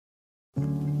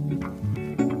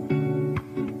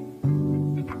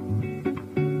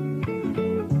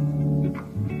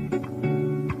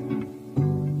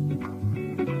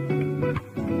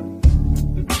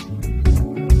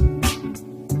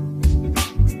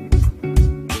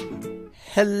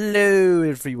Hello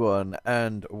everyone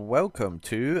and welcome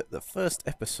to the first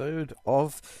episode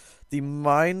of the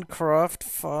Minecraft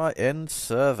Far End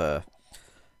server.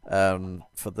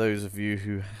 For those of you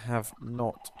who have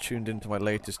not tuned into my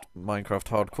latest Minecraft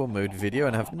Hardcore mode video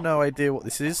and have no idea what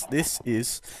this is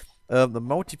the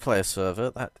multiplayer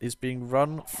server that is being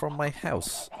run from my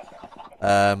house.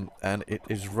 And it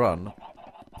is run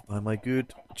by my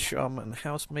good chum and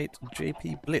housemate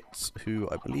JP Blitz, who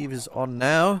I believe is on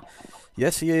now.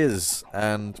 Yes, he is.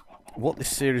 And what this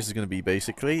series is going to be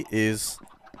basically is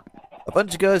a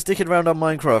bunch of guys dicking around on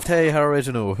Minecraft. Hey, how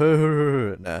original.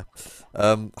 Nah.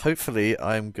 Hopefully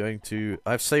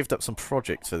I've saved up some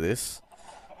projects for this,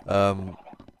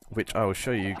 which I will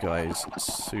show you guys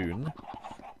soon.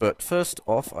 But first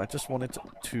off, I just wanted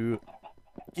to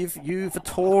give you the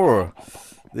tour.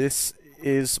 This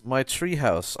is my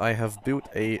treehouse. I have built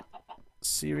a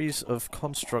series of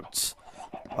constructs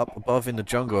up above in the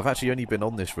jungle. I've actually only been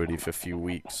on this really for a few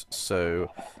weeks,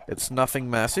 so it's nothing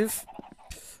massive,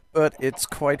 but it's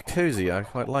quite cozy. I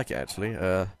quite like it actually.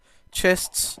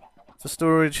 Chests for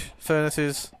storage,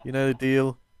 furnaces, you know the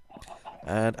deal.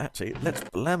 And actually, let's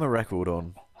blam a record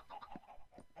on.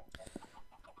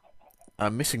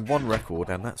 I'm missing one record,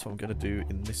 and that's what I'm going to do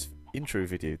in this intro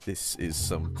video. This is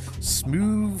some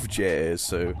smooth jazz,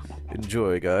 so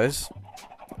enjoy, guys.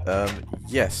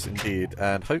 Yes, indeed,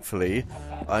 and hopefully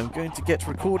I'm going to get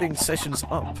recording sessions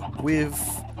up with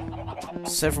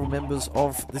several members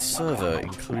of this server,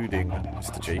 including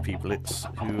Mr. JP Blitz,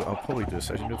 who I'll probably do a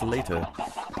session with later.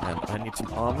 And I need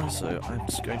some armor, so I'm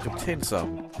just going to obtain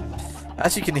some.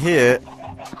 As you can hear,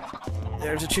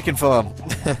 there's a chicken farm.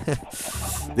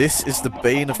 This is the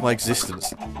bane of my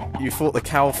existence. You thought the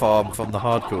cow farm from the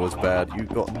hardcore was bad. You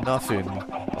got nothing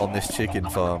on this chicken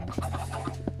farm.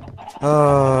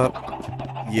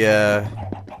 Yeah.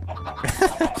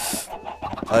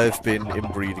 I've been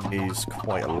inbreeding these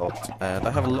quite a lot, and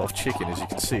I have a lot of chicken, as you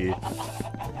can see,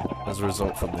 as a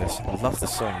result from this. I love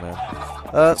this song,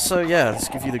 man. So yeah, let's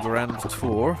give you the grand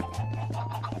tour.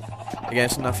 Again,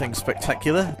 it's nothing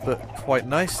spectacular, but quite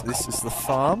nice. This is the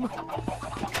farm,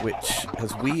 which,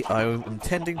 I'm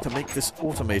intending to make this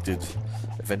automated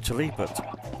eventually, but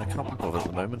I can't be bothered at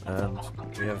the moment, and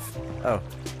we have... Oh,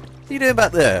 what are you doing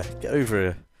back there? Get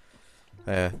over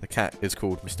here. The cat is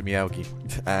called Mr. Meowgy,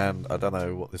 and I don't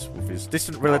know what this with his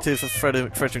distant relative of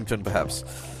Fredrington, perhaps.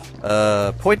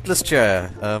 Pointless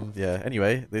chair. Yeah,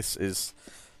 anyway, this is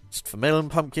just for melon,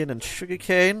 pumpkin, and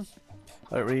sugarcane.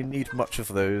 I don't really need much of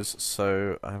those,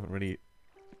 so I haven't really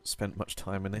spent much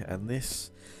time in it. And this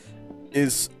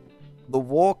is the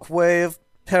walkway of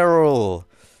peril.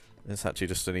 It's actually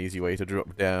just an easy way to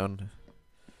drop down.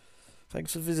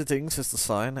 Thanks for visiting, says the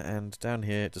sign, and down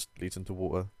here it just leads into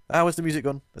water. Ah, where's the music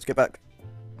gone? Let's get back.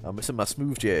 I'm missing my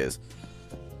smooth jazz.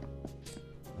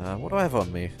 What do I have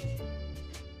on me?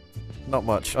 Not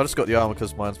much. I just got the armor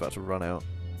because mine's about to run out.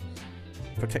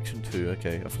 Protection 2,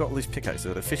 okay. I've got all these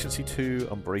pickaxes. Efficiency 2,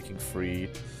 Unbreaking 3.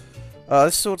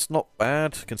 This sword's not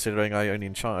bad, considering I only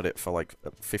enchanted it for like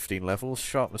 15 levels.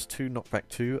 Sharpness 2, Knockback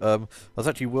 2. I was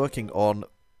actually working on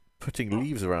putting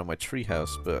leaves around my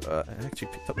treehouse, but I actually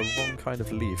picked up the wrong kind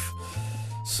of leaf.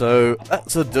 So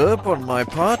that's a derp on my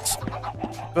part,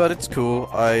 but it's cool.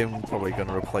 I'm probably going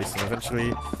to replace them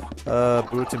eventually.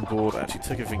 Bulletin board actually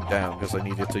took everything down because I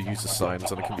needed to use the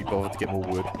signs and I couldn't be bothered to get more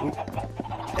wood. Ooh.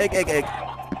 Egg, egg, egg.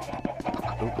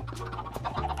 Ooh.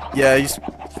 Yeah,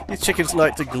 these chickens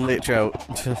like to glitch out.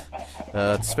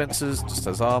 Dispensers just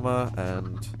has armor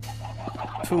and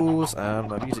tools, and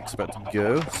my music's about to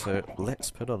go, so let's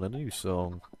put on a new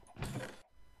song.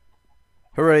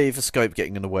 Hooray for Skype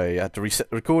getting in the way. I had to reset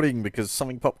the recording because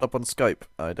something popped up on Skype.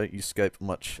 I don't use Skype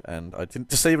much, and I didn't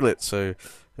disable it, so I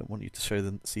don't want you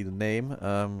to see the name.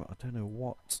 I don't know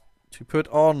what to put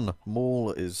on.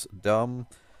 Maul is dumb.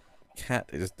 Cat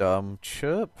is dumb.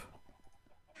 Chirp?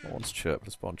 What one's chirp?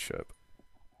 Let's put on chirp.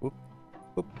 Whoop.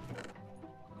 Whoop.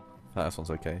 Ah, this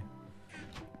one's okay.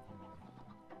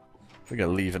 We're going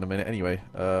to leave in a minute anyway.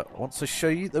 I want to show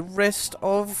you the rest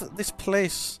of this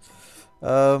place.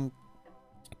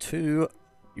 To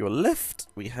your left,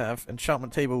 we have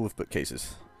enchantment table with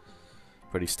bookcases.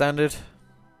 Pretty standard.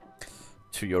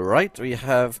 To your right, we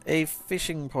have a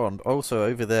fishing pond. Also,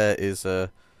 over there is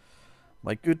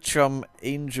my good chum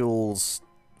Angel's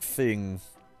thing.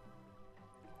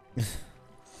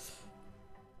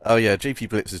 Oh yeah, JP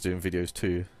Blitz is doing videos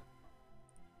too.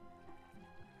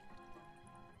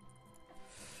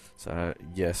 So,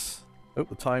 yes. Oh,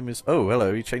 the time is... Oh,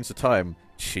 hello, he changed the time.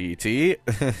 Cheaty.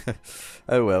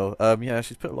 Oh well, yeah,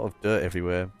 she's put a lot of dirt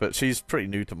everywhere, but she's pretty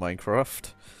new to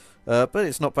Minecraft. But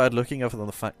it's not bad looking other than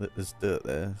the fact that there's dirt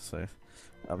there, so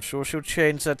I'm sure she'll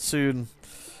change that soon.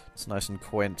 It's a nice and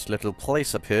quaint little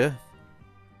place up here.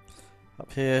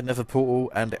 Up here, Nether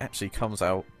portal, and it actually comes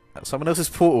out at someone else's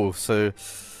portal, so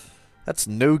that's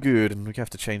no good, and we have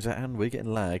to change that, and we're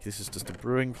getting lag. This is just a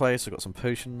brewing place. I've got some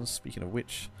potions. Speaking of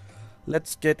which,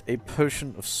 let's get a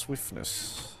potion of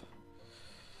swiftness.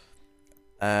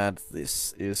 And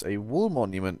this is a wool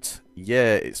monument.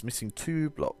 Yeah, it's missing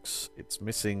 2 blocks. It's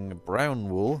missing brown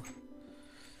wool,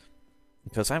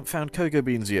 because I haven't found cocoa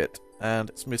beans yet,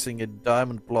 and it's missing a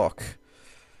diamond block.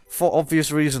 For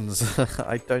obvious reasons.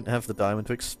 I don't have the diamond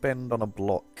to expend on a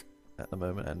block at the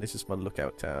moment, and this is my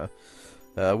lookout tower.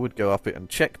 I would go up it and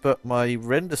check, but my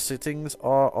render settings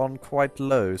are on quite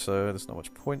low, so there's not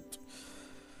much point.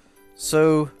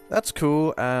 So that's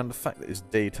cool, and the fact that it's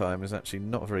daytime is actually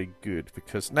not very good,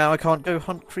 because now I can't go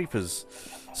hunt creepers.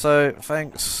 So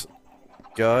thanks,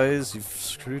 guys, you've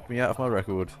screwed me out of my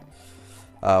record.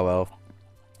 Ah well,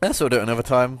 that's what I'll do another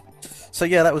time. So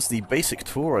yeah, that was the basic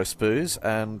tour, I suppose,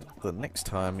 and the next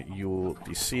time you'll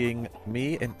be seeing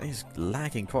me, and it's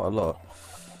lagging quite a lot.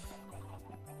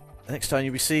 The next time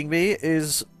you'll be seeing me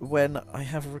is when I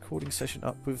have a recording session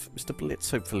up with Mr.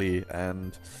 Blitz, hopefully,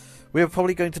 and we're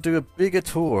probably going to do a bigger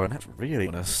tour, and that's really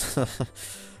honest.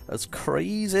 That's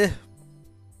crazy.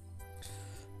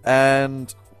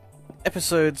 And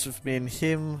episodes with me and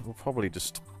him will probably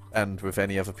just, and with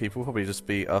any other people, will probably just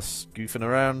be us goofing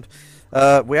around.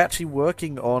 We're actually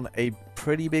working on a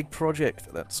pretty big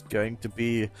project that's going to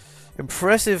be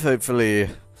impressive, hopefully.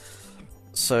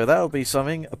 So that'll be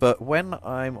something, but when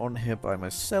I'm on here by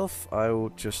myself,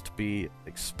 I'll just be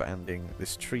expanding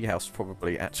this treehouse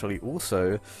probably. Actually,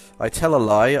 also, I tell a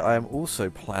lie, I am also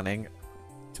planning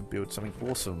to build something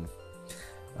awesome.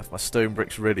 I have my stone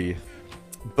bricks ready.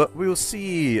 But we'll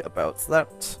see about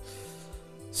that.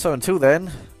 So until then,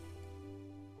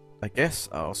 I guess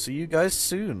I'll see you guys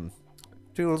soon.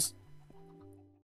 Toodles.